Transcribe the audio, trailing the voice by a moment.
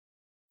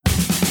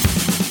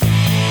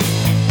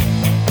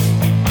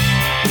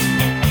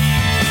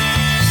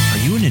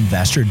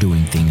investor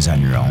doing things on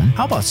your own?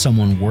 How about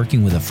someone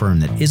working with a firm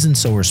that isn't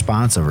so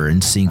responsive or in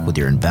sync with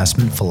your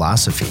investment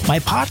philosophy? My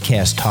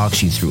podcast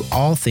talks you through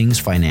all things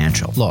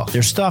financial. Look,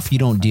 there's stuff you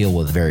don't deal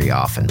with very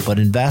often, but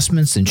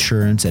investments,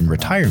 insurance, and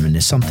retirement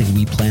is something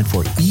we plan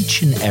for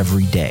each and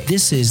every day.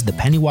 This is the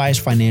Pennywise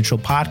Financial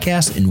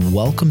Podcast, and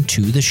welcome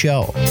to the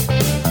show.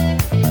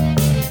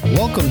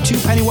 Welcome to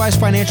Pennywise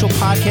Financial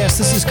Podcast.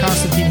 This is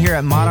Constantine here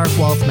at Monarch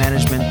Wealth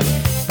Management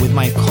with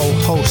my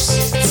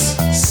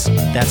co-hosts.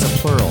 That's a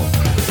plural.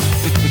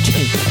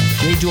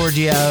 Jay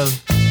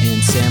Georgiev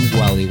and Sam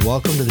Gwelly.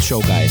 Welcome to the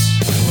show, guys.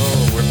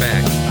 Hello, we're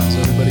back. How's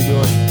everybody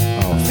doing?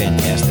 Oh,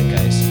 fantastic,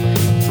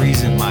 guys.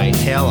 Freezing my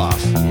tail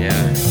off. Yeah.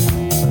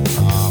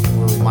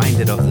 We're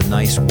reminded of the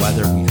nice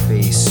weather we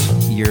face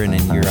year in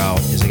and year out.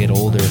 As I get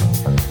older,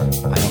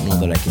 I don't know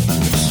that I can do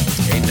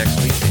this. Hey,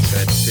 next week they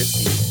said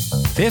 50s.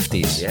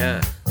 50s?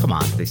 Yeah. Come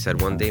on. They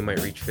said one day might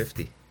reach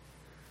 50.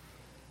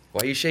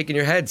 Why are you shaking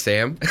your head,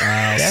 Sam?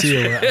 I see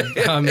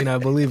it. I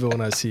believe it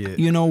when I see it.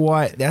 You know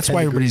what? That's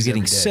why everybody's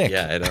getting sick.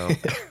 Yeah, I know.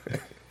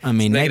 I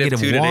mean, -2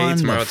 today, -1.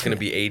 tomorrow it's going to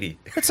be 80.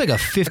 That's like a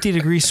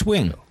 50-degree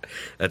swing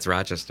That's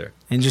Rochester.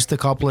 in just a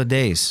couple of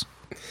days.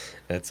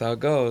 That's how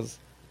it goes.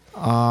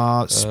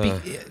 How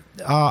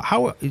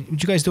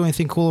did you guys do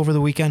anything cool over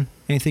the weekend?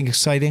 Anything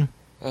exciting?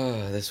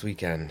 This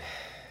weekend.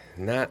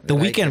 Not The that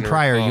I weekend can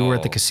prior, you were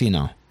at the recall.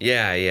 casino.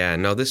 Yeah.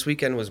 No, this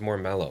weekend was more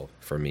mellow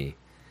for me.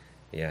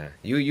 Yeah.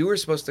 You were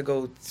supposed to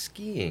go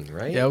skiing,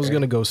 right? Yeah, I was going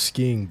to go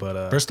skiing,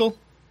 but... Bristol?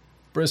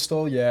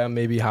 Bristol, yeah,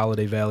 maybe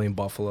Holiday Valley and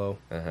Buffalo.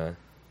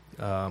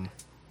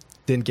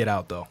 Didn't get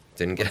out, though.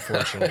 Didn't get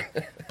unfortunately.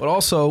 But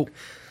also,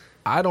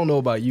 I don't know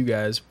about you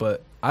guys,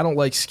 but I don't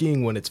like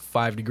skiing when it's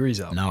 5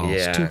 degrees out. No. Yeah.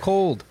 It's too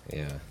cold.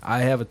 Yeah. I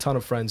have a ton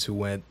of friends who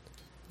went.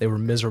 They were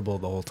miserable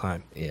the whole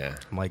time. Yeah.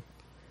 I'm like,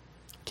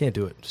 can't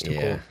do it. It's too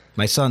Yeah. cold.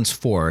 My son's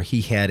 4.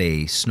 He had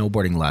a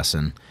snowboarding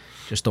lesson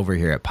just over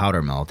here at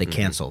Powder Mill. They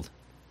canceled.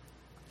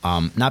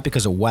 Not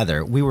because of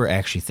weather. We were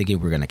actually thinking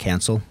we were going to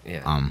cancel.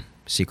 Yeah.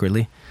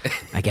 Secretly,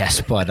 I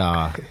guess. But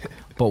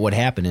what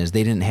happened is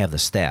they didn't have the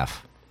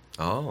staff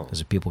Oh.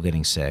 because of people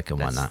getting sick and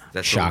whatnot.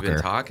 That's Shocker. what we've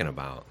been talking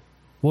about.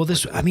 Well, the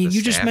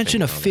you just staffing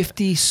mentioned a and all that.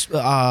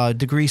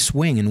 50-degree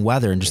swing in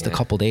weather in just a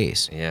couple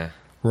days. Yeah.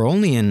 We're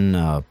only in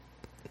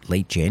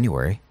late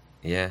January.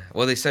 Yeah.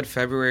 Well, they said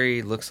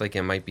February looks like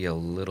it might be a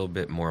little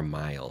bit more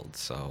mild.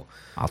 So,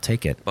 I'll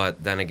take it.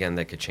 but then again,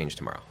 that could change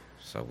tomorrow.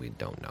 So we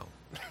don't know.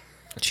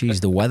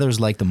 Jeez, the weather's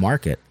like the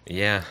market.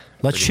 Yeah.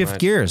 Let's pretty shift much.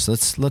 gears.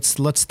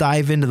 Let's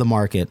dive into the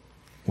market.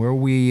 How are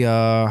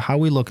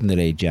we looking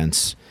today,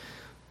 gents?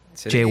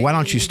 Jay, why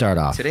don't you start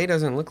off? Today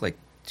doesn't look like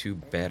too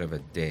bad of a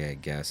day, I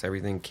guess.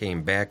 Everything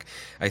came back.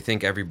 I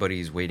think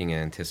everybody's waiting in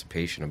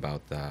anticipation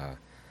about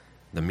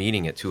the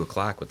meeting at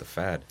 2:00 with the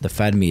Fed. The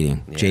Fed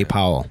meeting. Yeah. Jay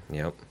Powell,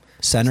 Yep.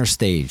 center To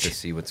stage.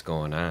 see what's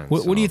going on.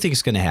 What do you So- think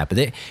is going to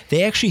happen?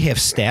 They actually have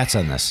stats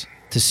on this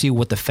to see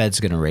what the Fed's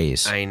going to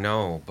raise. I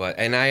know,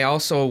 and I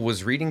also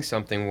was reading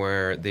something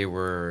where they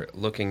were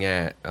looking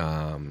at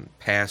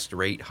past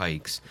rate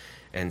hikes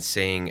and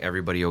saying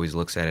everybody always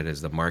looks at it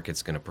as the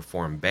market's going to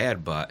perform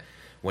bad, but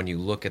when you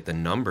look at the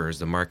numbers,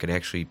 the market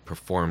actually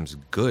performs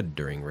good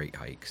during rate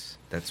hikes.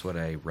 That's what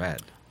I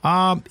read.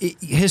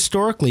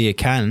 Historically, it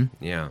can.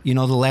 Yeah. You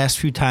know, the last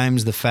few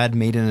times the Fed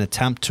made an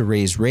attempt to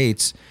raise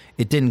rates,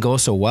 it didn't go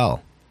so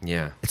well.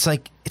 Yeah. It's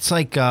like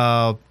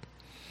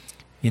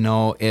you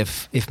know,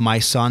 if my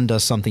son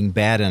does something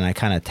bad and I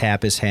kind of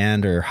tap his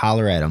hand or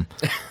holler at him,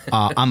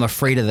 I'm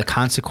afraid of the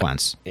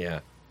consequence. Yeah.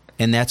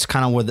 And that's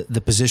kind of where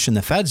the position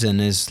the Fed's in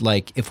is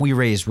like, if we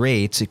raise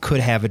rates, it could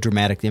have a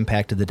dramatic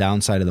impact to the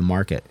downside of the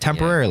market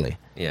temporarily.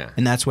 Yeah.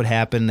 And that's what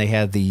happened. They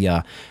had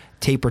the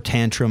taper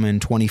tantrum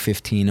in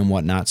 2015 and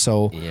whatnot.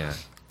 So, Yeah.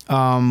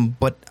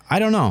 but I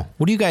don't know.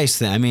 What do you guys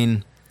think? I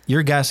mean,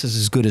 your guess is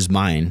as good as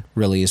mine,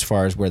 really, as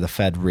far as where the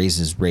Fed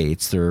raises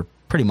rates. They're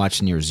pretty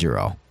much near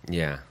zero.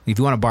 Yeah. If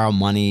you want to borrow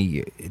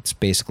money, it's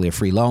basically a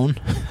free loan,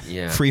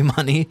 Yeah. free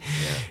money.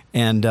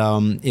 Yeah.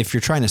 And if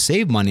you're trying to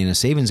save money in a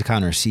savings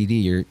account or a CD,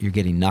 you're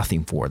getting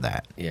nothing for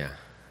that. Yeah.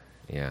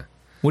 Yeah.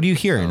 What are you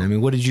hearing? I mean,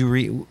 what did you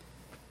read?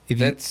 I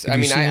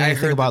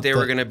heard that they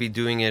were going to be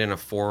doing it in a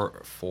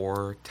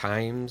four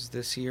times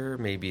this year,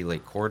 maybe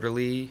like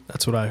quarterly.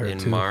 That's what I heard, in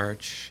too.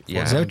 March.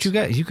 Yeah. Is that what you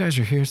guys? You guys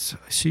are here, so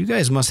you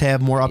guys must have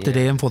more up to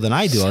date info than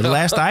I do. The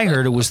last I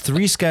heard, it was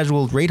 3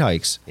 scheduled rate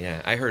hikes.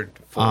 Yeah, I heard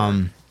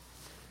 4.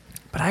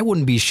 But I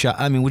wouldn't be shocked.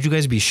 I mean, would you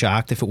guys be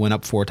shocked if it went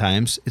up 4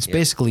 times? It's Yeah,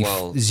 basically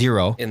well,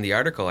 zero. In the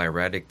article I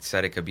read, it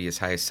said it could be as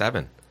high as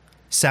 7.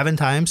 7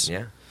 times?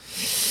 Yeah.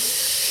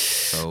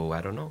 So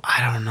I don't know.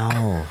 I don't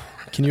know.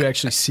 Can you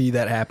actually see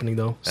that happening,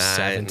 though?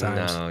 7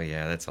 times? No,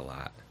 yeah, that's a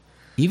lot.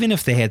 Even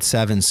if they had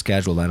 7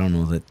 scheduled, I don't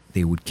know that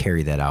they would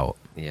carry that out.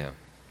 Yeah.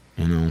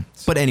 You know.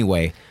 But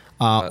anyway,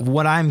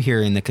 what I'm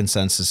hearing, the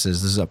consensus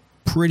is there's a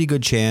pretty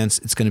good chance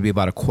it's going to be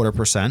about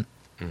 0.25%.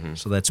 Mm-hmm.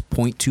 So that's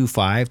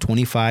 0.25,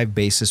 25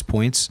 basis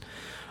points,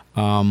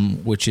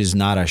 which is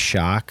not a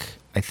shock.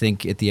 I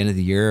think at the end of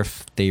the year,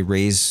 if they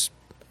raise,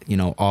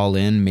 all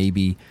in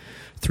maybe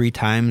 3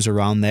 times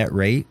around that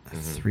rate,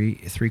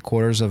 three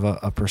quarters of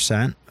a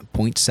percent,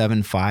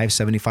 0.75,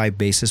 75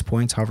 basis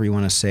points, however you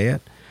want to say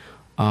it.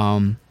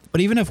 But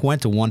even if it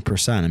went to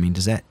 1%, I mean,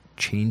 does that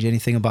change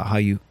anything about how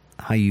you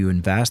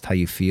invest, how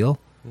you feel?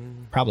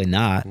 Probably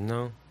not.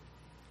 No.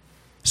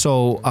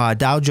 So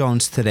Dow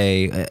Jones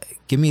today,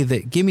 give me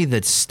the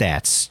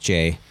stats,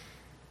 Jay.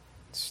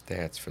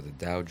 Stats for the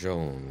Dow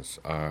Jones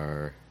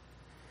are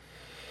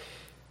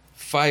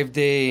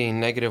 5-day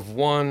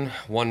 -1,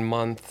 1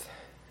 month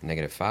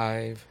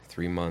 -5,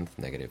 3 month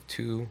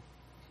 -2,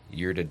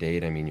 year to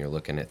date. I mean, you're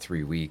looking at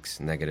 3 weeks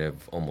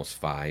negative almost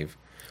 5.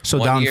 So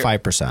 1 down year,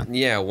 5%.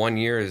 Yeah, 1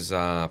 year is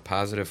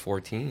positive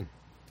 14.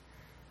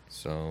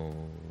 So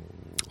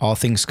All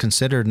things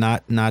considered,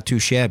 not too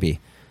shabby.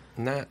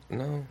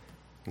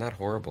 not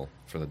horrible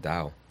for the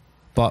Dow.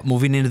 But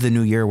moving into the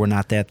new year, we're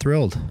not that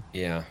thrilled.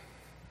 Yeah.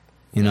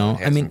 You know,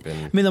 it I mean,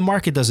 hasn't been- the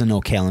market doesn't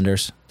know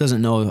calendars,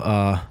 doesn't know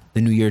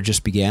the new year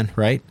just began,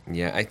 right?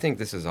 Yeah, I think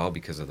this is all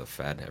because of the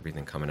Fed,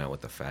 everything coming out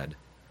with the Fed.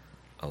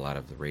 A lot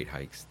of the rate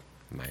hikes,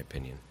 in my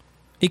opinion.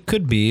 It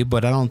could be,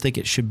 but I don't think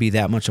it should be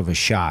that much of a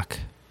shock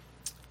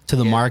to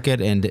the Yeah.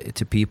 market and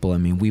to people. I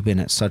mean, we've been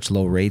at such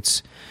low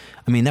rates.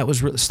 I mean,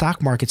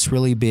 stock market's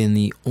really been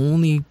the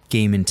only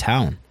game in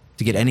town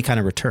to get any kind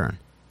of return.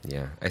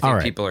 Yeah, I All think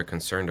right. people are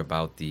concerned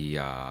about the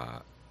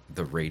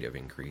rate of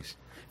increase.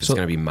 If it's So-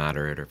 going to be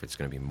moderate or if it's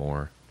going to be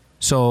more.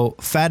 So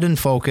Fed in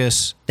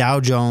focus, Dow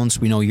Jones,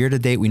 we know year to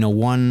date, we know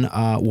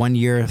 1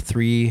 year,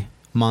 3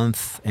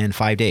 month, and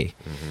 5 day.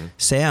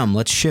 Sam,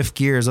 let's shift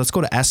gears. Let's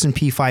go to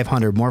S&P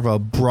 500, more of a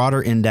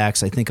broader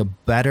index. I think a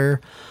better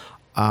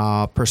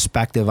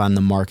perspective on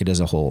the market as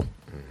a whole.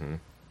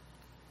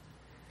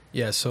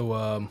 Yeah,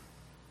 so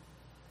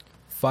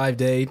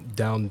 5-day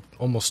down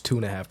almost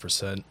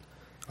 2.5%.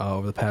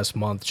 Over the past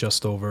month,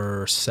 just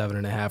over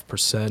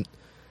 7.5%.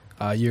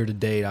 Year to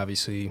date,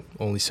 obviously,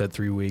 only said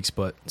 3 weeks,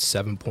 but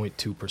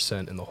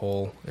 7.2% in the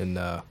whole. And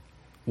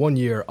 1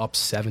 year up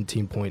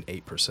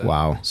 17.8%.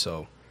 Wow.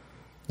 So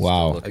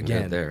Wow. Looking good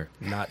again, there.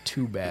 not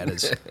too bad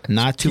as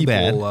Not too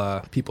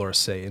bad. people are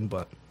saying,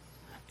 but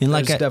And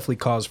there's like definitely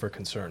cause for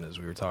concern, as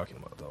we were talking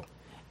about, though.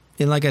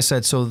 And like I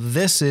said, so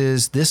this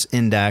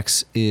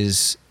index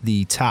is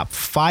the top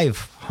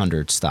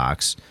 500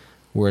 stocks,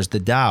 whereas the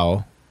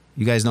Dow,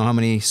 you guys know how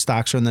many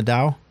stocks are in the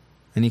Dow?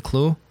 Any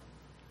clue?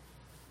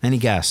 Any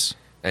guess?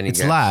 It's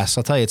guess? less.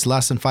 I'll tell you, it's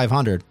less than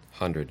 500.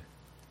 100,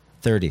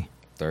 30.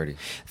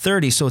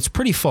 30. So it's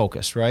pretty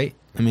focused, right?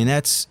 I mean,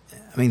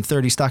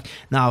 30 stock.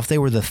 Now, if they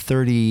were the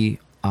 30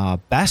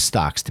 best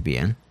stocks to be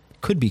in,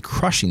 could be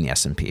crushing the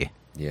S&P,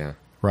 Yeah.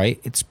 right?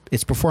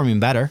 It's performing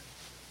better,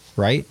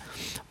 right?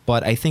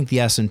 But I think the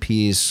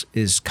S&P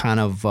is kind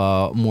of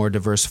more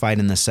diversified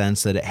in the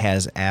sense that it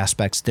has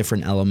aspects,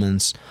 different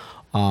elements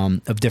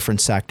of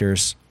different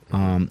sectors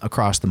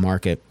across the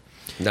market.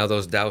 Now,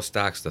 those Dow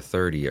stocks, the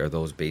 30, are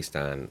those based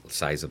on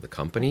size of the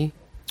company?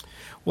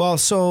 Well,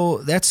 so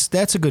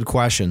that's a good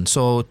question.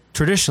 So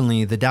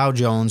traditionally, the Dow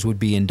Jones would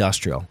be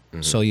industrial.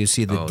 So you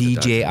see the Oh, the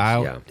Dow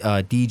DJI,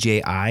 Jones,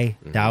 DJI,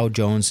 Dow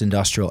Jones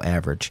Industrial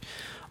Average.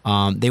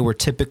 They were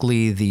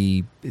typically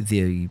the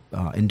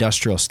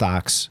industrial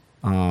stocks,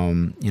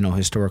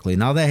 historically.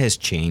 Now that has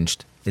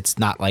changed. It's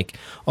not like,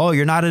 oh,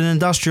 you're not an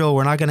industrial,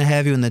 we're not going to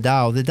have you in the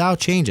Dow. The Dow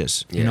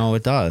changes. Yeah.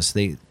 It does.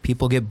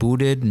 People get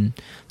booted, and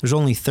there's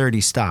only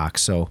 30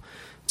 stocks, so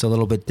it's a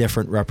little bit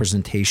different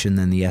representation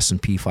than the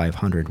S&P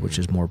 500, which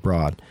is more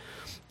broad.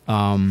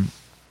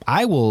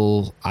 I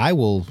will,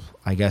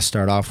 I guess,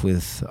 start off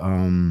with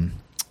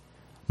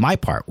my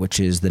part, which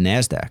is the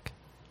NASDAQ.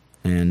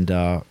 And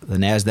the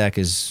NASDAQ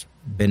has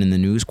been in the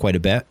news quite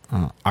a bit.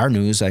 Our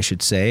news, I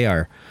should say,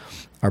 our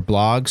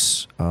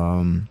blogs,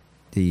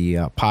 the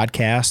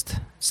podcast,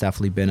 it's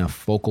definitely been a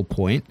focal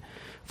point.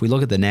 If we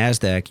look at the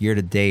NASDAQ year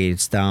to date,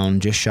 it's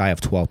down just shy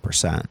of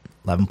 12%,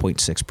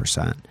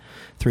 11.6%.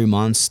 3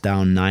 months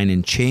down 9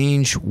 and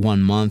change.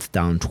 1 month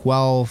down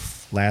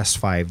 12. Last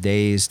 5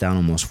 days down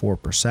almost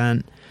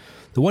 4%.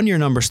 The 1 year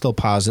number is still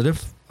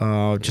positive,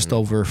 just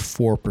over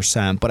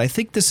 4%. But I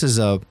think this is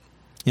I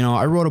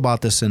wrote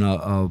about this in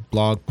a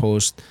blog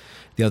post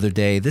the other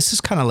day. This is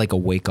kind of like a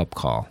wake up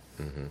call.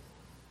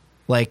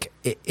 Like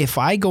if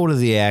I go to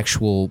the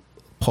actual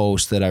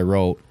post that I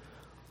wrote,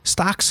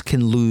 stocks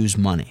can lose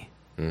money.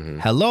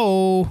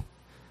 Hello,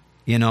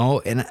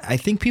 and I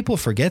think people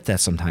forget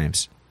that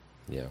sometimes.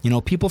 Yeah.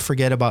 People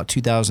forget about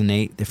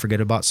 2008. They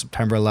forget about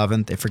September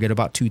 11th. They forget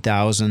about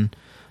 2000.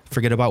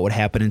 Forget about what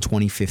happened in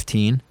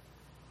 2015.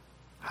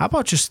 How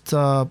about just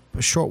a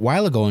short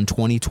while ago in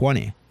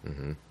 2020?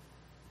 You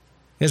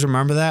guys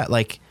remember that?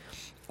 Like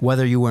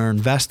whether you were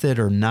invested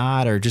or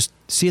not, or just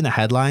seeing the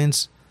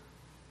headlines.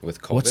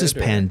 With COVID? What's this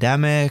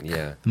pandemic?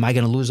 Yeah. Am I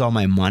going to lose all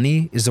my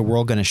money? Is the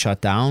world going to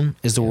shut down?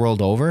 Is the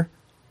world over?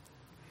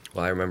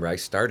 Well, I remember I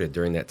started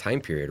during that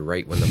time period,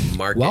 right when the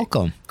market...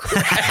 Welcome.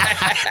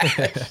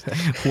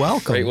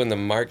 Welcome. Right when the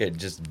market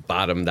just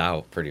bottomed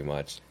out, pretty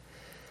much.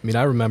 I mean,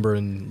 I remember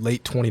in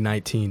late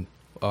 2019,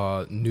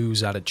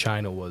 news out of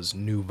China was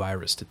new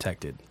virus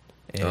detected.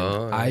 And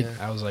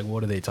I was like,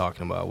 what are they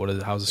talking about?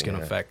 How's this going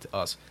to affect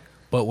us?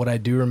 But what I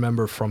do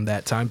remember from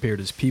that time period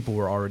is people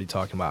were already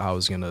talking about how it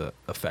was going to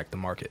affect the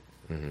market.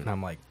 And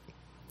I'm like,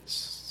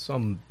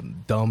 some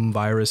dumb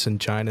virus in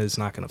China is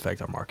not going to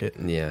affect our market.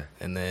 Yeah.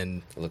 And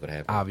then Look what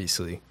happened.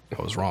 obviously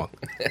I was wrong.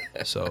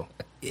 So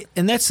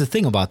And that's the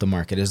thing about the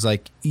market is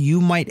like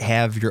you might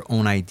have your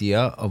own idea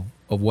of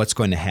what's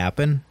going to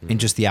happen and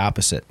just the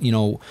opposite. You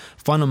know,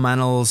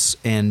 fundamentals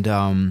and,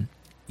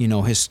 you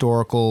know,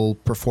 historical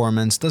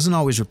performance doesn't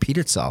always repeat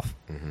itself.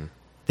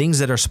 Things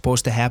that are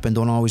supposed to happen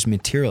don't always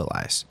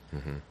materialize.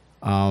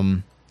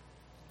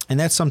 And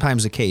that's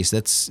sometimes the case.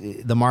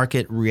 The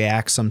market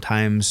reacts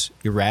sometimes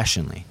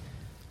irrationally.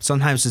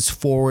 Sometimes it's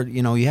forward.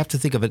 You know, you have to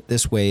think of it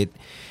this way.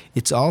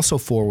 It's also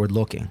forward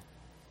looking.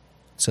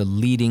 It's a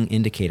leading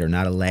indicator,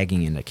 not a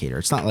lagging indicator.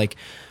 It's not like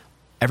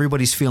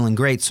everybody's feeling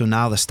great, so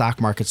now the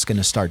stock market's going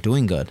to start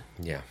doing good.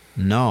 Yeah.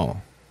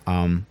 No.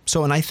 And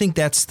I think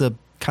that's the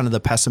kind of the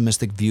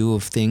pessimistic view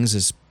of things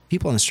is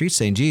people on the street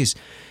saying, geez,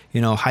 you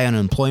know, high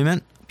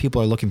unemployment,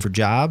 people are looking for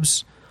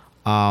jobs.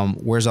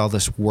 Where's all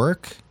this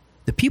work?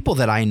 The people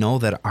that I know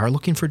that are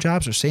looking for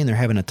jobs are saying they're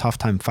having a tough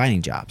time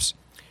finding jobs.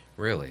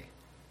 Really?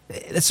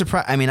 It's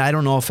I mean, I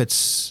don't know if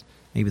it's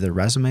maybe their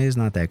resume is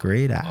not that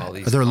great. Or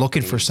they're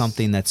looking for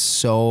something that's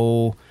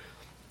so,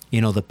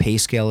 you know, the pay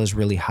scale is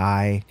really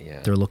high.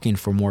 Yeah. They're looking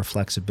for more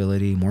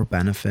flexibility, more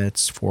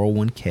benefits,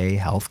 401k,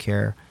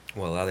 healthcare.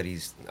 Well,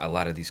 a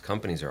lot of these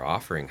companies are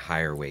offering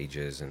higher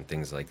wages and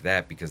things like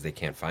that because they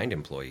can't find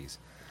employees.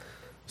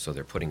 So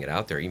they're putting it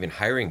out there, even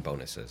hiring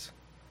bonuses.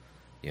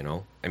 You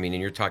know, I mean,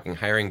 and you're talking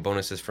hiring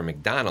bonuses for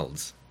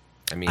McDonald's.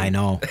 I mean, I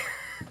know.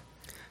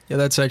 yeah,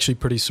 that's actually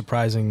pretty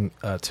surprising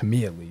to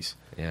me at least.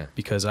 Yeah.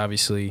 Because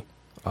obviously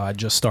I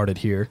just started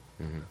here,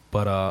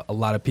 but a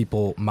lot of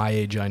people my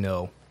age I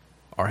know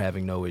are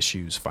having no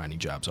issues finding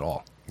jobs at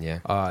all. Yeah.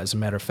 As a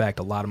matter of fact,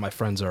 a lot of my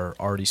friends are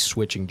already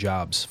switching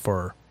jobs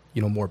for,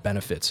 you know, more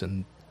benefits,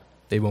 and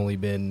they've only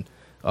been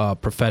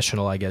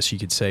professional, I guess you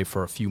could say,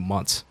 for a few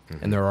months,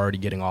 and they're already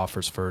getting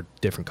offers for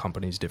different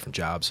companies, different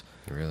jobs.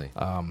 Really?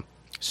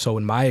 So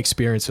in my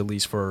experience, at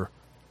least for,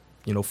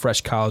 you know,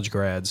 fresh college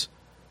grads,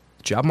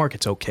 the job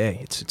market's okay.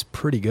 It's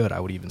pretty good,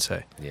 I would even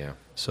say. Yeah.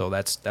 So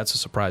that's a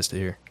surprise to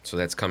hear. So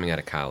that's coming out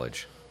of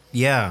college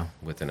Yeah.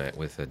 with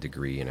a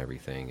degree and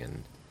everything,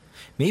 and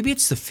Maybe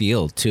it's the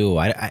field too.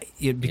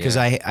 Because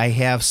Yeah. I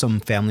have some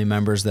family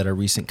members that are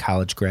recent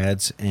college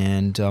grads,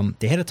 and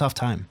they had a tough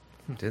time.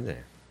 did they?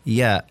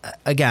 Yeah.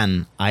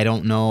 Again, I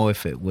don't know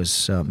if it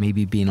was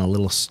maybe being a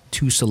little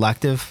too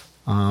selective.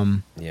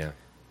 Yeah.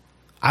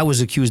 I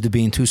was accused of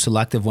being too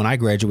selective when I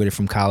graduated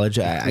from college.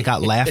 I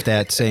got laughed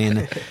at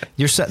saying,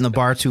 you're setting the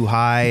bar too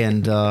high.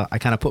 And I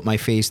kind of put my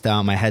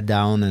head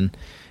down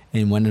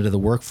and went into the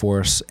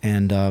workforce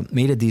and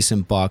made a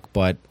decent buck,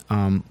 but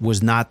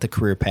was not the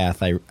career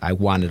path I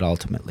wanted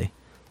ultimately.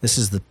 This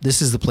is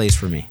the place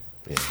for me.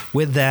 Yeah.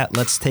 With that,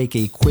 let's take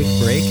a quick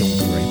break and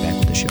we'll be right back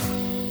with the show.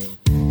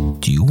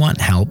 Do you want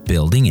help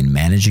building and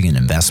managing an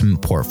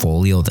investment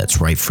portfolio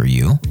that's right for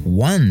you?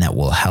 One that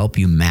will help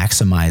you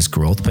maximize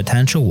growth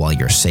potential while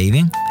you're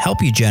saving,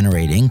 help you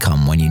generate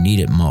income when you need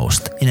it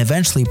most, and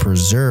eventually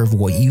preserve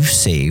what you've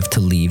saved to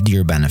leave to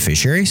your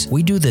beneficiaries?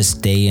 We do this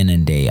day in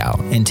and day out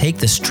and take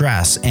the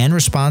stress and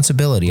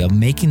responsibility of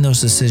making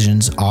those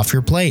decisions off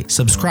your plate.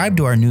 Subscribe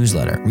to our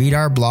newsletter, read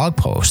our blog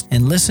post,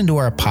 and listen to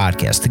our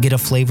podcast to get a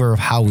flavor of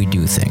how we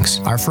do things.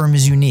 Our firm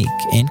is unique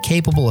and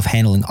capable of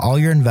handling all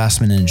your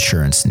investment and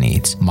insurance needs.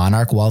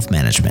 Monarch Wealth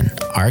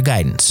Management, our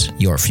guidance,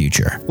 your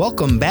future.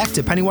 Welcome back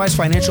to Pennywise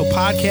Financial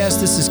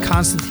Podcast. This is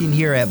Constantine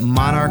here at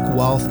Monarch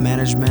Wealth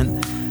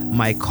Management.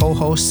 My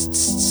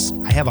co-hosts,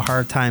 I have a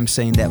hard time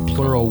saying that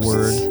plural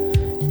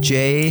word,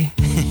 Jay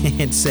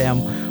and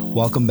Sam.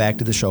 Welcome back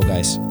to the show,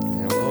 guys.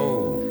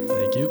 Hello.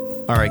 Thank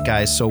you. All right,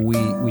 guys. So we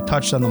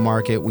touched on the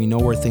market. We know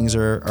where things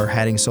are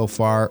heading so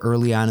far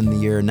early on in the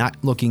year. Not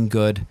looking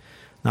good,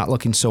 not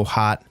looking so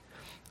hot.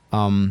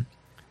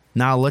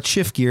 Now let's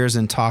shift gears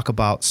and talk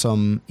about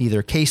some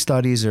either case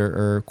studies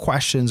or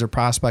questions or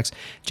prospects.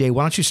 Jay,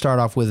 why don't you start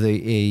off with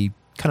a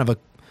kind of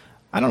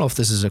I don't know if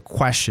this is a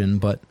question,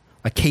 but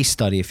a case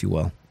study, if you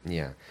will.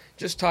 Yeah.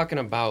 Just talking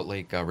about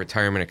like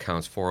retirement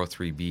accounts,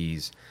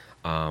 403Bs,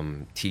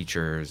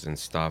 teachers and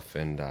stuff,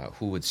 and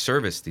who would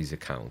service these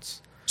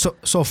accounts.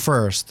 So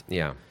first,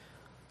 Yeah.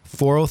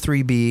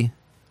 403B,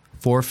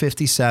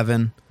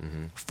 457,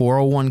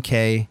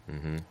 401k.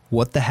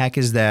 What the heck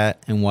is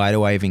that, and why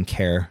do I even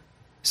care?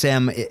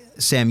 Sam,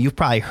 you've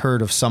probably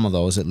heard of some of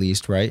those at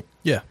least, right?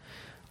 Yeah.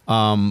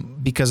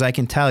 Because I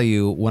can tell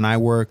you, when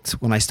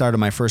I started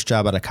my first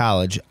job out of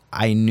college,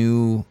 I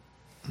knew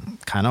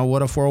kind of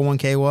what a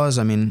 401k was.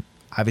 I mean,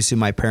 obviously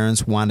my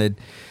parents wanted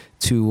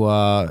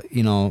to,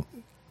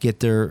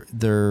 get their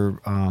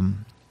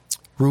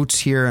roots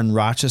here in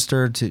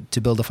Rochester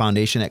to build a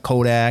foundation at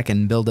Kodak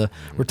and build a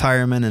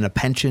retirement and a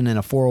pension and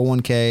a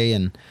 401k.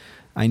 And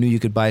I knew you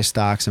could buy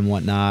stocks and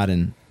whatnot.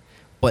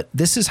 But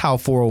this is how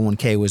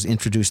 401k was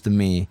introduced to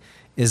me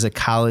as a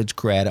college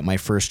grad at my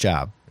first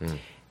job.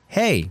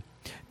 Hey,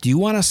 do you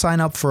want to sign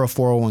up for a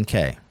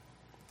 401k?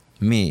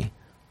 Me.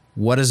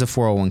 What is a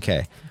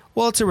 401k?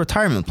 Well, it's a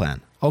retirement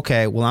plan.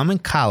 okay, well, I'm in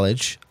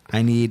college.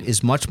 I need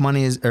as much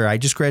money or I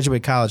just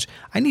graduated college.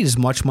 I need as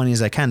much money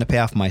as I can to pay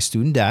off my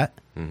student debt,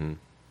 to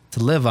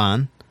live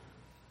on,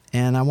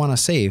 and I want to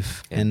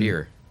save. And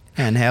beer.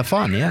 And have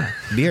fun, yeah.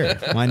 Beer.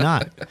 Why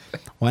not?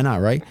 Why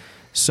not, right?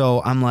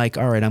 So I'm like,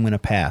 all right, I'm going to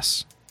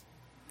pass.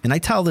 And I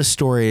tell this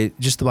story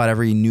just about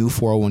every new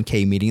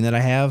 401k meeting that I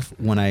have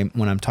when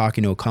I'm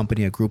talking to a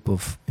company, a group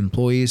of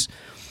employees.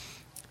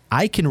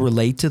 I can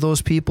relate to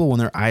those people when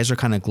their eyes are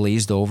kind of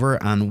glazed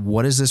over on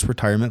what is this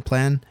retirement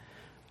plan,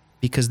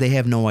 because they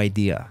have no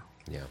idea.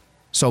 Yeah.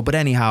 So, but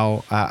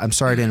anyhow, I'm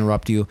sorry to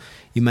interrupt you.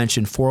 You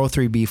mentioned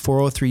 403B.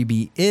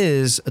 403B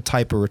is a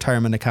type of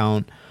retirement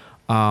account.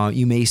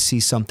 You may see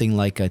something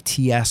like a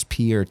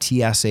TSP or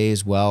TSA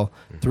as well,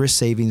 thrift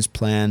savings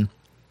plan,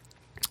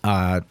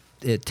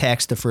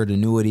 tax deferred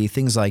annuity,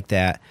 things like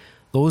that.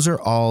 Those are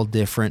all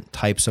different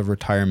types of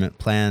retirement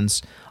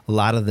plans. A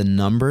lot of the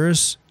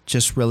numbers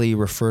just really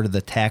refer to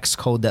the tax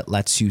code that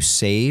lets you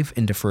save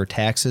and defer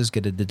taxes,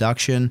 get a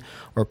deduction,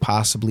 or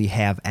possibly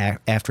have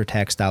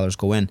after-tax dollars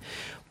go in.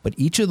 But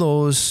each of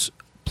those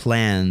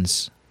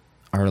plans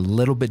are a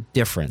little bit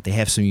different. They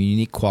have some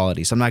unique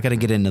qualities. I'm not going to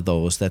get into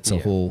those. That's a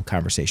whole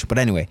conversation. But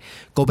anyway,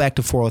 go back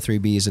to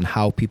 403Bs and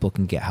how people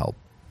can get help.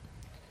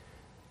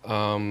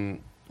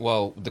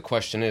 Well, the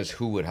question is,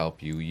 who would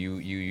help you? You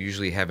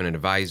usually have an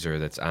advisor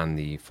that's on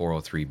the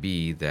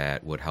 403B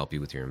that would help you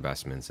with your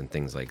investments and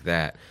things like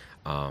that.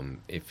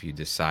 If you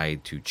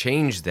decide to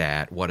change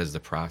that, what is the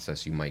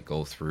process you might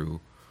go through,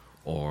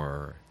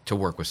 or to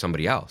work with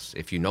somebody else?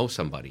 If you know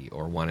somebody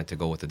or wanted to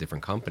go with a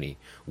different company,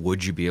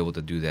 would you be able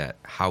to do that?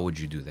 How would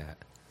you do that?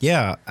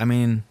 Yeah, I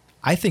mean,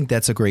 I think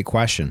that's a great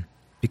question,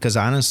 because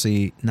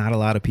honestly, not a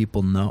lot of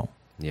people know.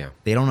 Yeah.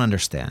 They don't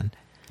understand.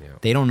 Yeah.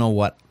 They don't know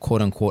what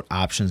quote unquote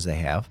options they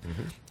have.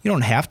 You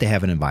don't have to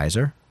have an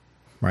advisor,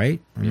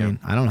 right? I mean,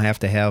 I don't have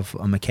to have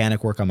a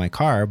mechanic work on my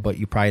car, but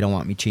you probably don't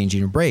want me changing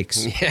your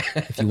brakes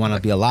if you want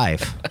to be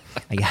alive,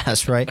 I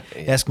guess, right?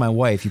 Ask my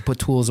wife. You put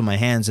tools in my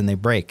hands and they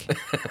break.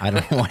 I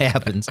don't know what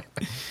happens.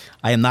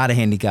 I am not a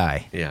handy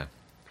guy. Yeah.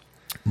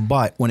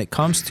 But when it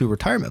comes to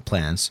retirement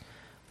plans,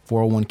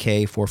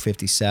 401k,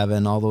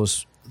 457, all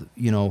those,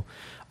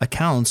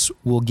 accounts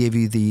will give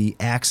you the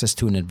access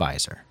to an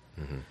advisor.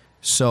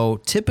 So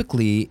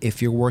typically,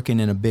 if you're working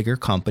in a bigger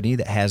company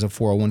that has a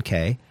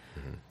 401k,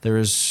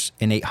 there's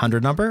an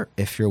 800 number.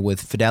 If you're with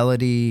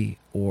Fidelity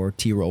or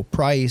T. Rowe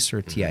Price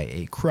or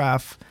TIA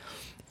CREF,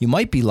 you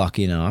might be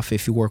lucky enough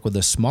if you work with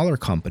a smaller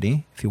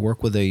company, if you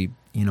work with a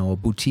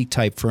boutique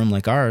type firm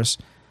like ours,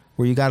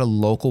 where you got a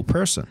local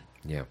person.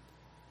 Yeah.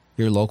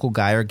 Your local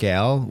guy or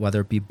gal,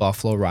 whether it be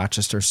Buffalo,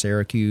 Rochester,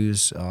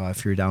 Syracuse.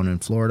 If you're down in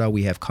Florida,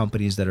 we have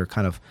companies that are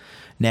kind of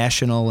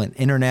national and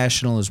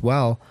international as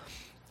well,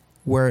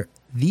 where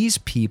these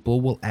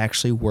people will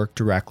actually work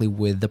directly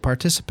with the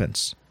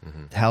participants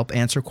to help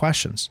answer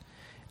questions.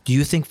 Do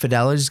you think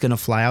Fidelity is going to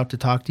fly out to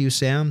talk to you,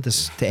 Sam,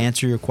 to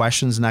answer your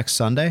questions next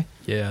Sunday?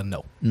 Yeah,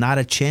 no. Not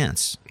a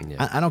chance.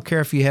 Yeah. I don't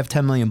care if you have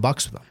 $10 million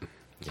with them.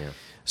 Yeah.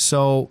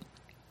 So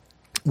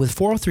with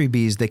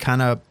 403Bs, they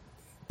kind of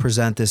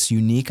present this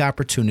unique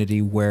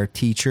opportunity where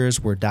teachers,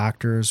 where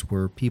doctors,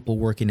 where people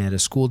working at a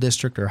school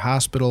district or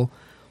hospital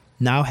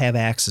now have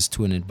access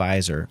to an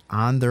advisor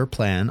on their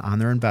plan, on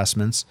their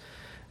investments,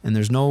 and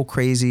there's no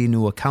crazy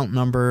new account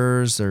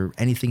numbers or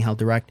anything held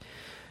direct.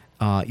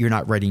 You're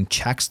not writing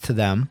checks to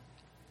them.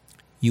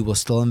 You will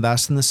still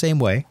invest in the same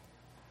way,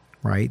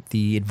 right?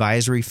 The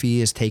advisory fee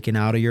is taken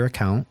out of your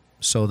account.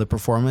 So the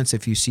performance,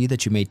 if you see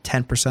that you made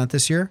 10%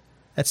 this year,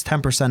 that's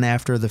 10%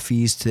 after the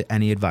fees to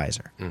any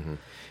advisor.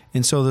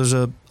 And so there's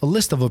a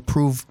list of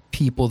approved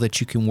people that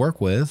you can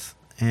work with,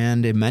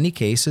 and in many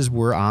cases,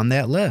 we're on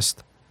that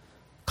list.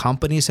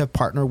 Companies have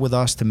partnered with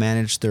us to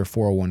manage their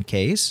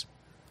 401ks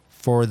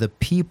for the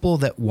people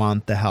that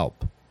want the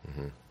help.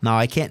 Now,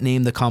 I can't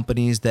name the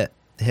companies that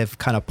have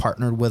kind of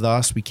partnered with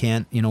us. We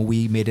can't,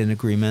 we made an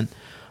agreement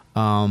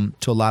to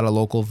a lot of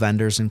local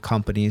vendors and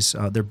companies.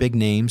 They're big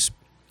names,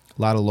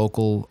 a lot of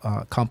local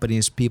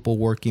companies, people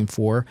working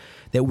for,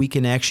 that we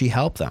can actually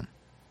help them.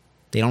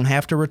 They don't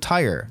have to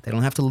retire. They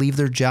don't have to leave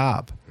their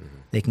job.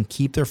 They can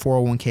keep their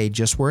 401k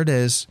just where it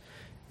is,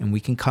 and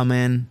we can come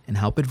in and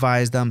help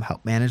advise them,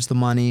 help manage the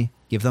money,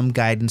 give them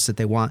guidance that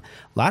they want.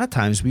 A lot of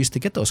times we used to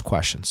get those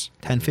questions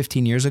 10,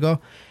 15 years ago.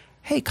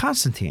 Hey,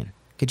 Constantine,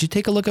 could you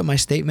take a look at my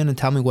statement and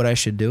tell me what I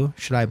should do?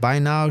 Should I buy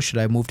now? Should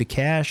I move to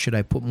cash? Should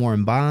I put more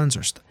in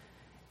bonds?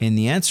 And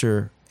the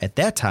answer at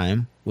that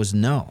time was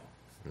no.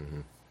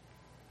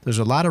 There's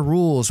a lot of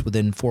rules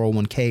within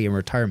 401k and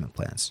retirement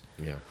plans.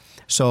 Yeah.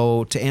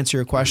 So to answer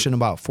your question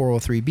about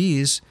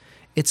 403Bs,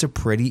 it's a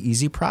pretty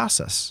easy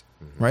process,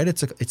 right?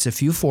 It's a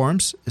few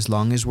forms as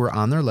long as we're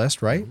on their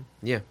list, right?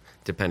 Yeah,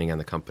 depending on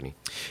the company.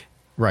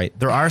 Right.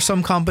 There are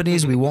some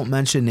companies, we won't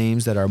mention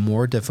names, that are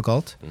more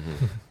difficult.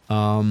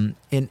 And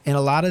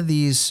a lot of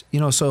these,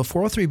 so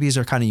 403Bs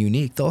are kind of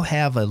unique. They'll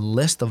have a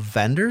list of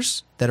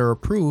vendors that are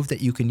approved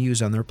that you can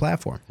use on their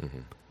platform,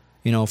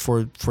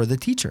 for the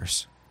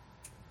teachers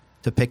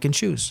to pick and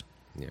choose.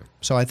 Yeah.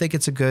 So I think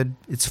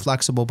it's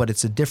flexible, but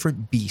it's a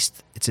different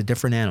beast. It's a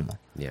different animal.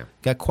 Yeah.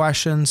 Got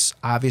questions,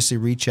 obviously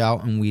reach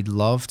out, and we'd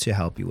love to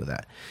help you with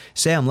that.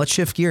 Sam, let's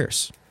shift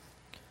gears.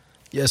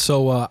 Yeah,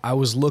 so I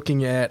was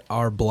looking at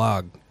our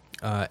blog,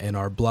 and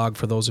our blog,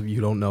 for those of you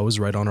who don't know, is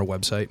right on our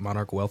website,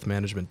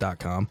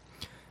 monarchwealthmanagement.com.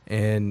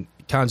 And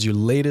Cons, your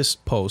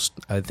latest post,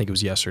 I think it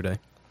was yesterday,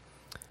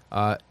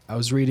 I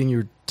was reading,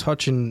 you're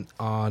touching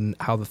on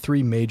how the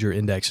 3 major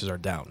indexes are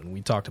down, and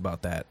we talked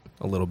about that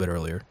a little bit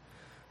earlier.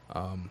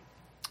 And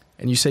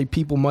you say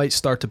people might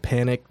start to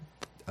panic,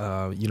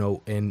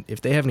 and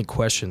if they have any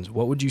questions,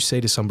 what would you say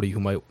to somebody who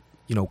might,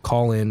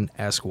 call in,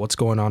 ask what's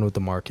going on with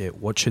the market,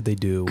 what should they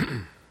do?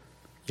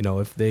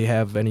 If they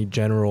have any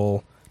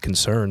general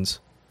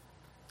concerns,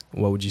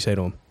 what would you say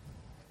to them?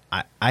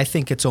 I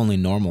think it's only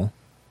normal,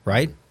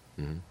 right?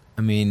 Mm-hmm.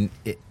 I mean,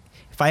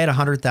 if I had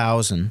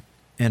 100,000,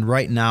 and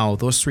right now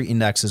those 3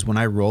 indexes, when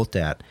I wrote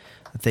that,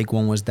 I think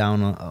one was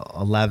down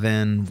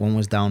 11, one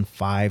was down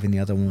 5, and the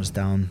other one was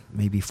down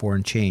maybe 4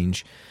 and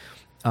change.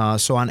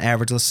 So on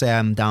average, let's say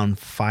I'm down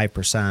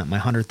 5%. My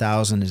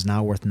 100,000 is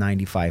now worth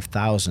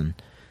 95,000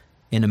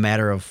 in a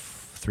matter of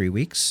 3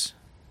 weeks.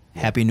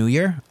 Happy New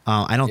Year?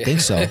 I don't think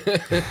so.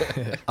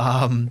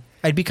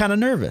 I'd be kind of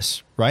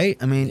nervous, right?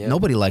 I mean,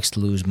 nobody likes to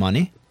lose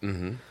money.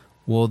 Mm-hmm.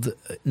 Well,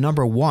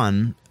 number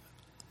one,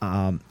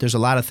 there's a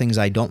lot of things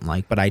I don't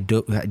like, but I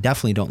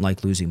definitely don't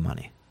like losing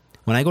money.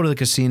 When I go to the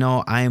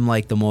casino, I am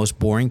like the most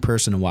boring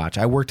person to watch.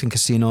 I worked in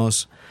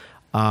casinos.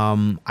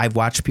 I've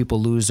watched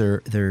people lose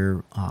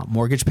their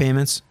mortgage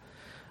payments,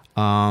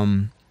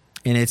 and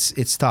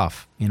it's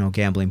tough,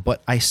 gambling.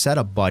 But I set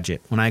a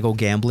budget when I go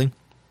gambling.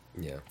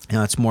 Yeah.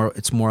 It's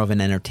more of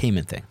an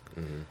entertainment thing.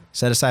 Mm-hmm.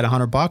 Set aside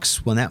 $100.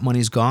 When that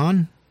money's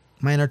gone,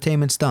 my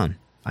entertainment's done.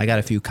 I got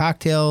a few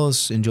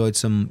cocktails, enjoyed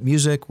some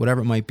music,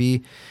 whatever it might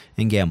be,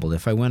 and gambled.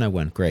 If I win, I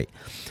win. Great.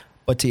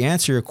 But to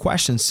answer your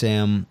question,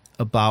 Sam,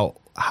 about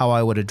how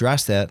I would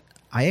address that,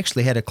 I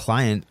actually had a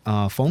client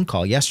phone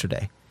call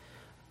yesterday.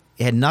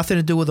 It had nothing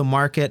to do with the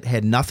market,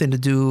 had nothing to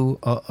do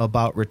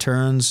about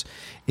returns.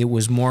 It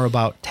was more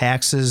about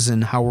taxes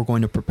and how we're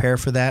going to prepare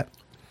for that.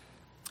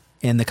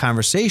 And the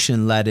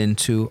conversation led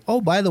into,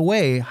 oh, by the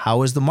way,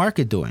 how is the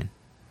market doing?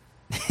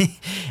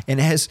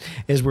 And as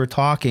we're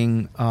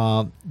talking,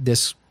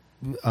 this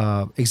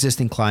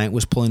existing client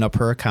was pulling up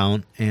her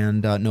account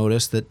and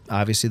noticed that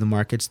obviously the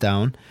market's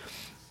down,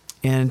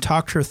 and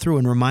talked her through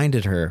and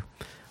reminded her,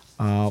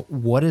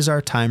 what is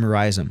our time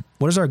horizon?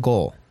 What is our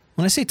goal?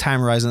 When I say time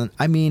horizon,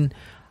 I mean,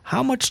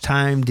 how much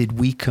time did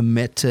we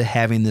commit to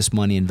having this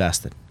money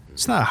invested?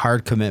 It's not a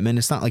hard commitment.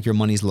 It's not like your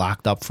money's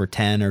locked up for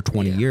 10 or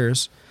 20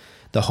 years.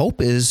 The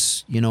hope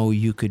is,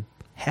 you could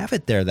have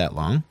it there that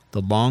long.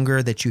 The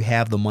longer that you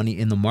have the money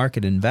in the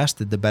market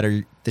invested, the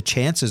better the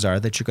chances are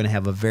that you're going to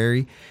have a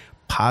very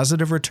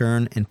positive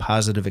return and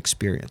positive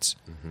experience.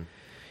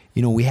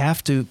 Mm-hmm. We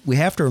have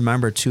to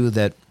remember too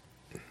that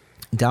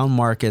down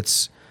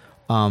markets,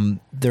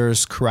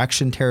 there's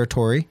correction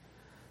territory,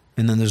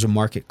 and then there's a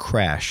market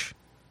crash.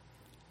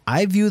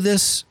 I view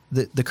this,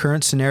 the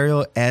current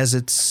scenario as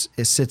it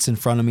sits in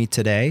front of me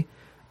today,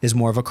 is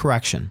more of a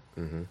correction.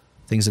 Mm-hmm.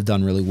 Things have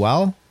done really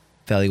well.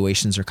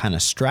 Valuations are kind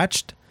of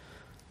stretched.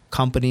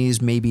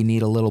 Companies maybe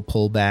need a little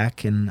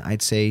pullback, and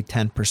I'd say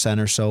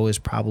 10% or so is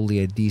probably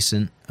a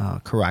decent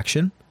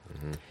correction.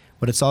 Mm-hmm.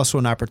 But it's also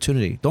an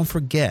opportunity. Don't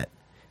forget,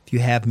 if you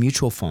have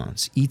mutual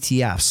funds,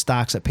 ETFs,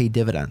 stocks that pay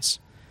dividends,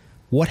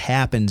 what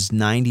happens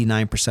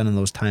 99% of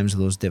those times of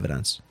those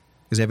dividends?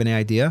 Does you have any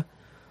idea?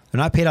 They're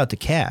not paid out to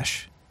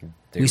cash.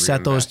 We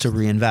set those to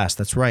reinvest.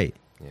 That's right.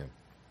 Yeah.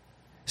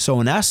 So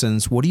in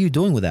essence, what are you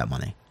doing with that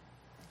money?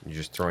 You're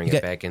just throwing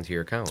it back into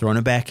your account. Throwing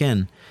it back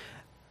in.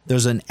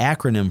 There's an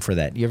acronym for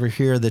that. You ever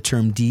hear the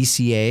term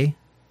DCA? You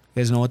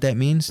guys know what that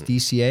means? Mm-hmm.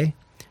 DCA?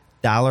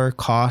 Dollar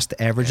cost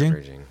averaging.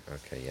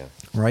 Okay, yeah.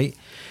 Right?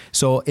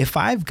 So if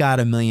I've got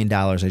 $1 million,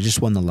 I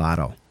just won the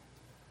lotto.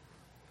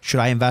 Should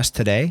I invest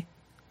today?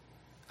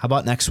 How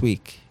about next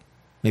week?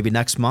 Maybe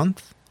next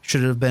month?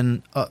 Should it have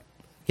been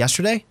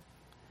yesterday?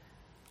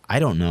 I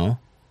don't know.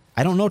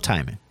 I don't know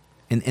timing.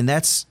 And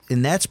that's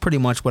pretty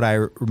much what I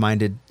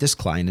reminded this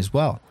client as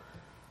well.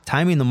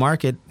 Timing the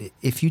market,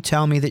 if you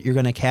tell me that you're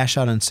going to cash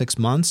out in 6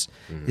 months,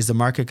 is the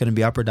market going to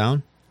be up or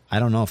down? I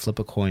don't know. Flip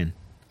a coin.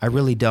 I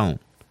really don't.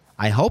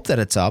 I hope that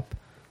it's up,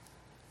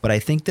 but I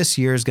think this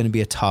year is going to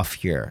be a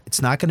tough year.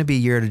 It's not going to be a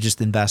year to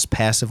just invest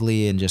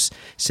passively and just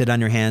sit on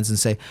your hands and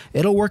say,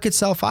 it'll work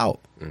itself out.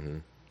 Mm-hmm.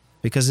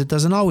 Because it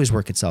doesn't always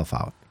work itself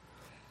out.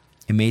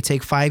 It may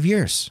take 5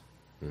 years.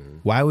 Mm-hmm.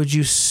 Why would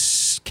you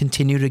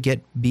continue to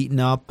get beaten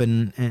up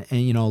and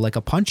like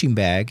a punching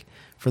bag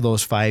for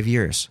those 5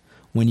 years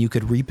when you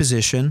could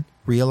reposition,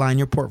 realign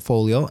your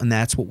portfolio? And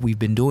that's what we've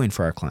been doing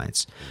for our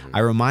clients. Mm-hmm. I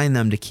remind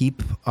them to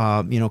keep,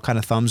 kind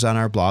of thumbs on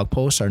our blog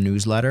posts, our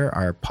newsletter,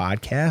 our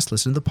podcast,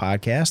 listen to the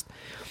podcast.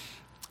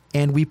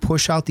 And we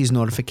push out these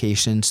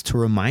notifications to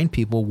remind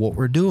people what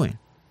we're doing.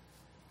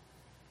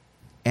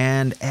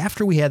 And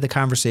after we had the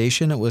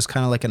conversation, it was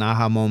kind of like an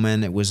aha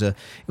moment. It was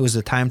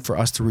a time for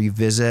us to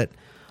revisit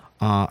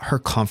her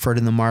comfort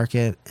in the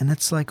market. And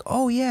it's like,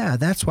 oh, yeah,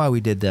 that's why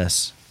we did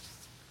this.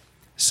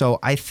 So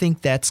I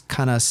think that's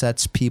kind of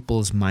sets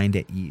people's mind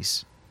at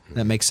ease.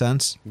 That makes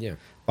sense? Yeah.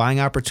 Buying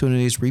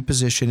opportunities,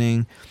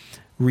 repositioning,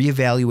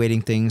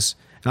 reevaluating things.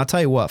 And I'll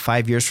tell you what,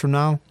 5 years from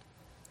now,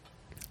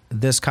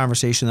 this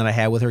conversation that I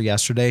had with her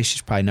yesterday,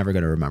 she's probably never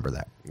going to remember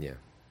that. Yeah.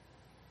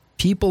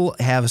 People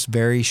have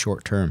very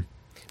short-term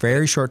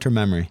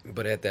memory.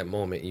 But at that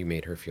moment, you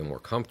made her feel more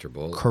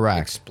comfortable.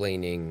 Correct.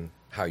 Explaining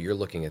how you're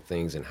looking at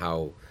things and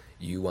how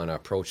you want to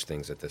approach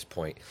things at this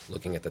point,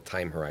 looking at the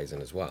time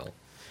horizon as well.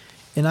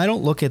 And I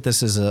don't look at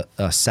this as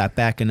a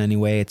setback in any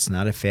way. It's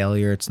not a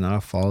failure. It's not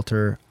a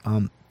falter.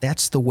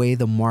 That's the way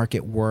the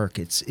market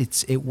works.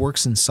 It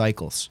works in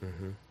cycles,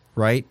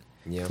 right?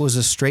 Yeah. If it was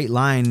a straight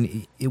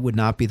line, it would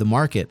not be the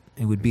market.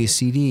 It would be a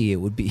CD.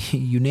 It would be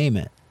you name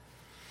it.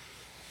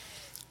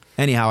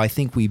 Anyhow, I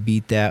think we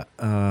beat that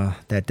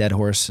dead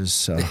horse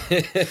is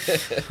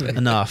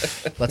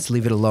enough. Let's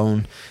leave it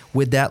alone.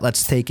 With that,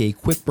 let's take a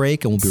quick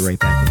break, and we'll be right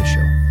back with the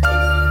show.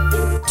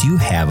 Do you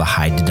have a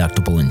high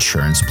deductible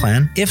insurance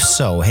plan? If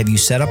so, have you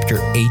set up your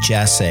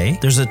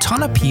HSA? There's a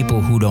ton of people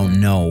who don't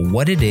know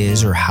what it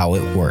is or how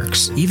it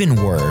works. Even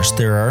worse,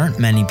 there aren't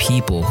many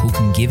people who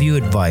can give you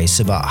advice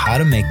about how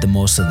to make the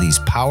most of these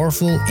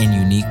powerful and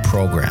unique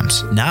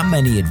programs. Not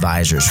many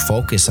advisors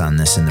focus on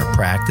this in their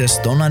practice,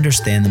 don't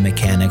understand the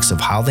mechanics of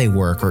how they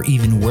work, or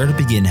even where to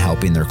begin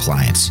helping their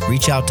clients.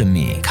 Reach out to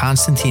me,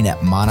 Constantine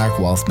at Monarch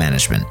Wealth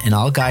Management, and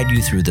I'll guide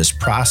you through this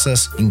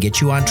process and get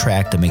you on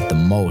track to make the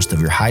most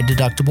of your high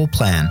deductible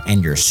plan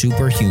and your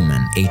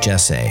superhuman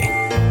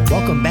HSA.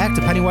 Welcome back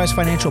to Pennywise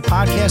Financial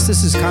Podcast.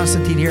 This is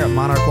Constantine here at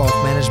Monarch Wealth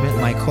Management.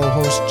 My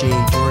co-host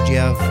Jay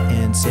Georgiev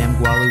and Sam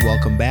Gwally.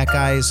 Welcome back,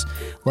 guys.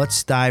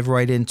 Let's dive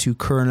right into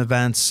current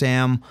events.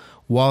 Sam,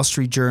 Wall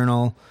Street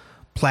Journal,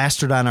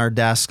 plastered on our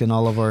desk and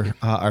all of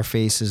our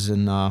faces,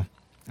 and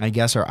I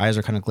guess our eyes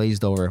are kind of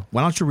glazed over.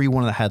 Why don't you read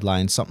one of the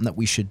headlines, something that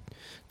we should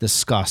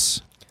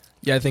discuss?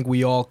 Yeah, I think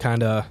we all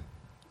kind of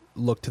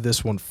look to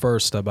this one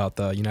first about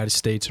the United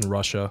States and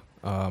Russia.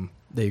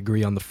 They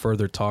agree on the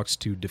further talks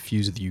to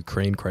defuse the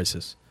Ukraine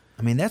crisis.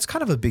 I mean, that's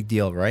kind of a big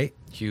deal, right?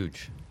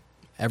 Huge.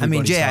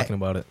 Everybody's talking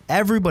about it.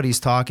 Everybody's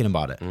talking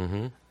about it.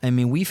 Mm-hmm. I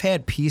mean, we've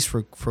had peace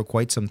for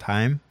quite some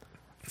time,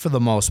 for the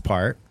most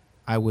part.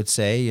 I would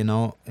say,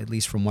 at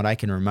least from what I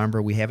can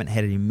remember, we haven't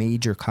had any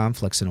major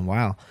conflicts in a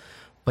while.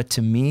 But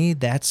to me,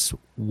 that's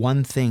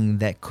one thing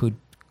that could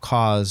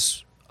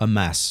cause a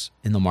mess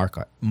in the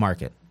market,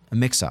 a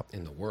mix-up.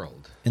 In the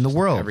world.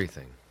 On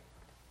Everything.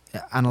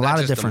 a Not lot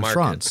of just the different market.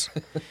 fronts.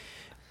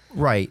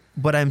 Right.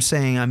 But I'm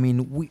saying,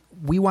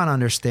 we want to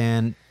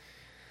understand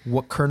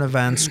what current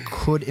events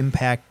could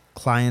impact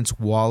clients'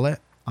 wallet.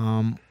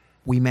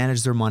 We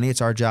manage their money.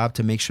 It's our job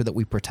to make sure that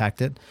we protect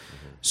it.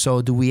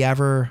 So do we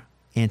ever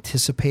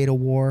anticipate a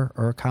war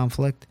or a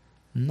conflict?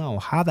 No.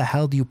 How the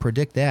hell do you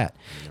predict that?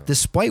 No.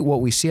 Despite what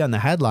we see on the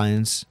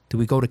headlines, do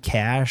we go to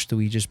cash? Do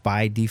we just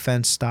buy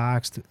defense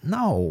stocks?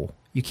 No.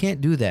 You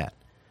can't do that.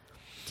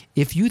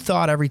 If you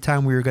thought every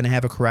time we were going to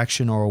have a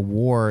correction or a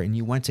war and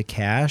you went to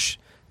cash,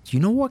 do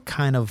you know what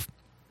kind of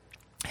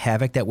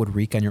havoc that would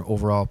wreak on your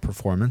overall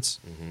performance?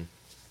 Mm-hmm.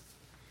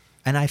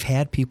 And I've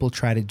had people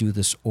try to do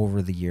this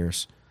over the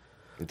years.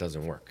 It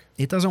doesn't work.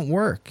 It doesn't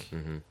work.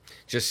 Mm-hmm.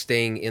 Just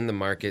staying in the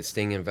market,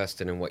 staying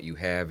invested in what you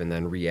have, and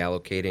then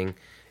reallocating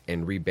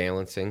and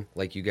rebalancing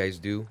like you guys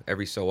do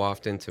every so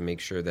often to make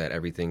sure that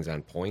everything's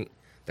on point.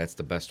 That's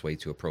the best way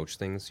to approach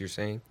things, you're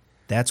saying?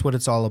 That's what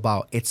it's all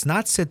about. It's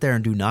not sit there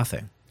and do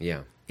nothing.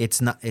 Yeah.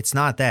 It's not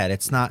that.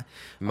 It's not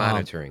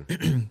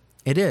monitoring.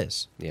 It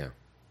is. Yeah.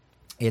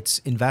 It's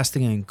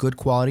investing in good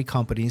quality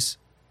companies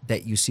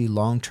that you see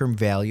long-term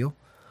value.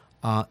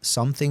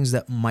 Some things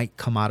that might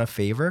come out of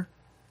favor,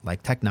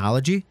 like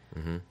technology.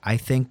 Mm-hmm. I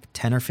think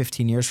 10 or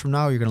 15 years from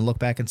now, you're going to look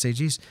back and say,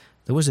 geez,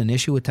 there was an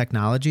issue with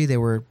technology. They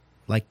were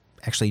like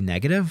actually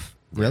negative.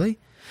 Really?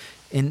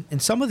 In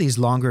some of these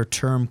longer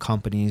term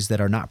companies that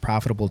are not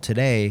profitable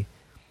today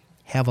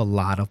have a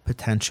lot of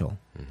potential.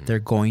 Mm-hmm. They're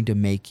going to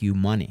make you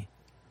money.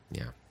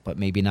 Yeah. But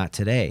maybe not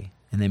today.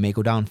 And they may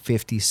go down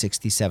 50,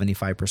 60,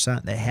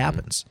 75%. That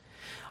happens.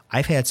 Mm-hmm.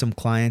 I've had some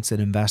clients that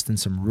invest in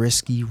some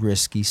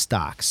risky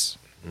stocks,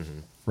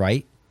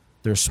 right?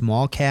 They're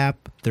small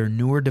cap. They're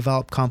newer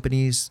developed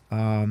companies.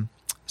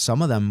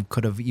 Some of them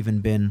could have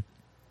even been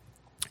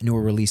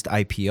newer released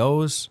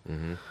IPOs.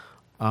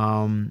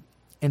 Mm-hmm.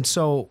 And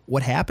so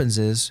what happens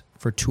is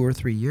for 2 or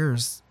 3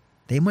 years,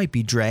 they might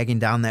be dragging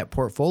down that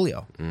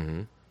portfolio.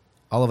 Mm-hmm.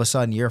 All of a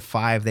sudden, year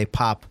 5, they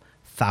pop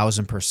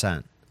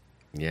 1,000%.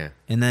 Yeah.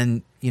 And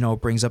then,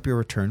 it brings up your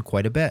return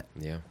quite a bit.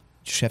 Yeah. You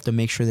just have to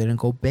make sure they don't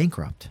go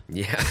bankrupt.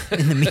 Yeah.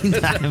 In the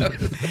meantime,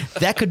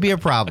 that could be a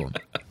problem,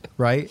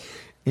 right?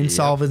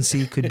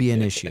 Insolvency could be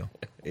an issue.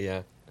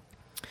 Yeah.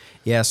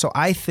 Yeah. So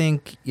I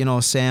think,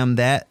 Sam,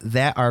 that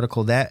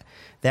article, that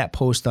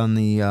post on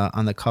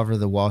the cover of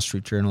the Wall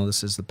Street Journal,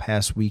 this is the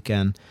past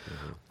weekend,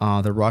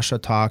 the Russia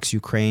talks,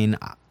 Ukraine,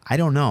 I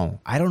don't know.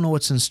 I don't know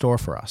what's in store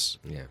for us.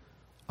 Yeah.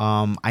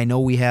 I know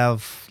we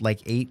have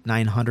like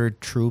 800-900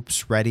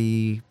 troops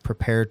ready,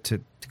 prepared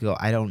to go.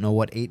 I don't know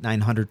what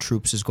 800-900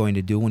 troops is going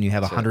to do when you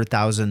have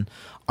 100,000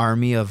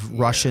 army of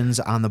Russians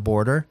on the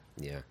border.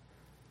 Yeah.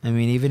 I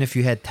mean, even if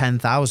you had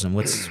 10,000,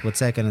 what's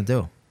that going to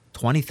do?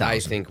 20,000. I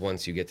think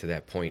once you get to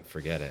that point,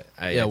 forget it.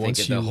 I think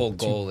once the whole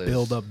goal is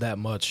build up that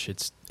much,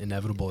 it's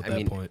inevitable at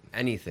that point.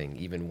 Anything,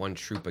 even one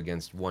troop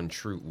against one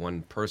troop,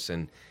 one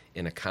person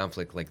in a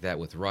conflict like that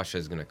with Russia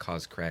is going to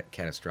cause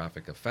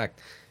catastrophic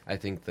effect. I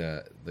think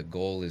the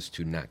goal is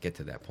to not get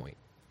to that point,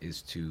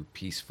 is to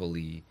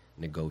peacefully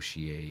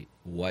negotiate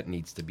what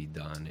needs to be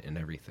done and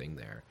everything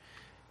there.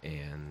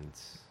 And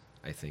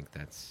I think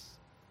that's...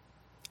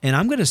 And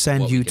I'm going to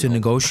send you to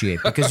negotiate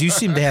because you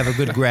seem to have a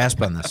good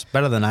grasp on this,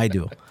 better than I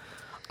do.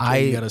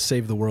 You got to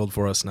save the world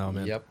for us now,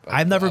 man. Yep.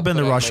 I've never been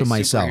to Russia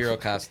myself. Superhero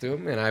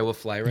costume, and I will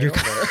fly right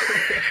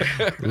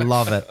over.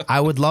 Love it. I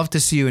would love to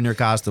see you in your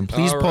costume.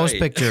 Please post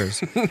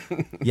pictures.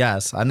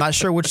 Yes. I'm not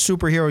sure which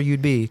superhero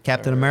you'd be.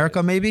 Captain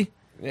America, maybe?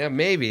 Yeah,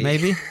 maybe.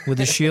 Maybe, with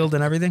the shield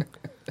and everything?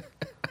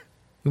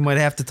 We might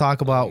have to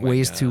talk about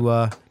ways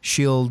to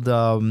shield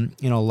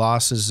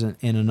losses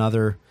in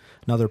another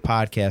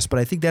podcast. But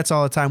I think that's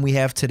all the time we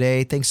have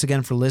today. Thanks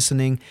again for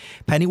listening.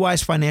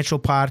 Pennywise Financial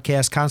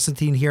Podcast.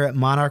 Constantine here at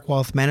Monarch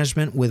Wealth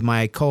Management with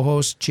my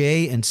co-hosts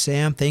Jay and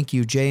Sam. Thank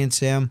you, Jay and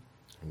Sam.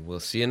 We'll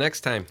see you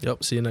next time.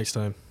 Yep, see you next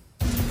time.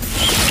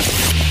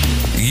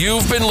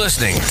 You've been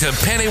listening to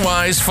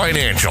Pennywise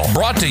Financial,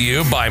 brought to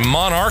you by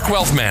Monarch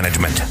Wealth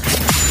Management.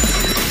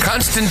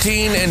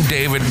 Constantine and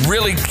David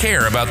really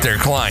care about their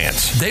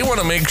clients. They want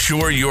to make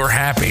sure you're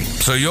happy,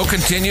 so you'll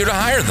continue to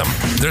hire them.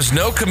 There's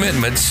no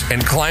commitments,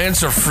 and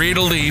clients are free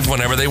to leave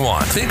whenever they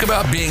want. Think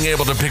about being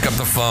able to pick up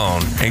the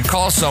phone and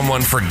call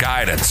someone for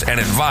guidance and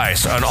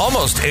advice on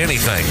almost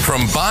anything,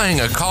 from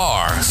buying a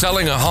car,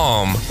 selling a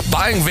home,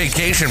 buying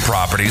vacation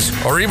properties,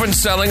 or even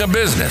selling a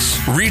business.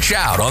 Reach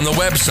out on the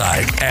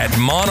website at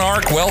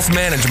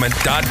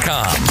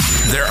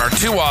monarchwealthmanagement.com. There are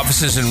 2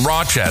 offices in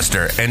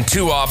Rochester and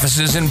 2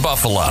 offices in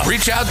Buffalo.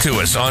 Reach out to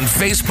us on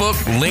Facebook,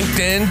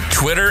 LinkedIn,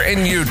 Twitter,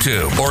 and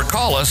YouTube, or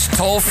call us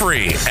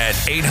toll-free at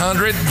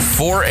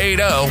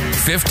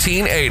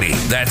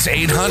 800-480-1580. That's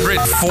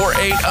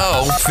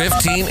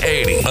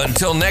 800-480-1580.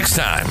 Until next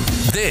time,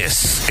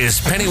 this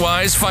is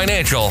Pennywise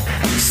Financial,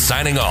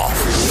 signing off.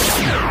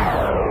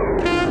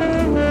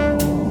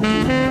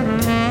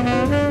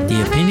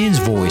 The opinions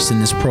voiced in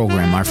this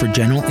program are for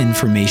general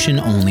information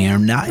only and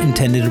are not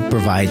intended to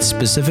provide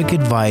specific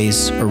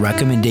advice or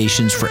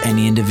recommendations for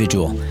any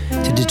individual.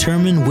 To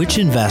determine which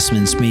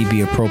investments may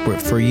be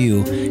appropriate for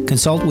you,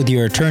 consult with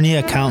your attorney,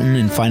 accountant,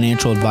 and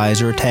financial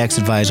advisor or tax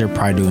advisor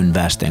prior to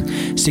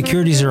investing.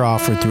 Securities are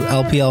offered through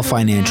LPL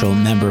Financial,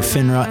 member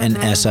FINRA, and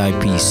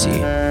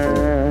SIPC.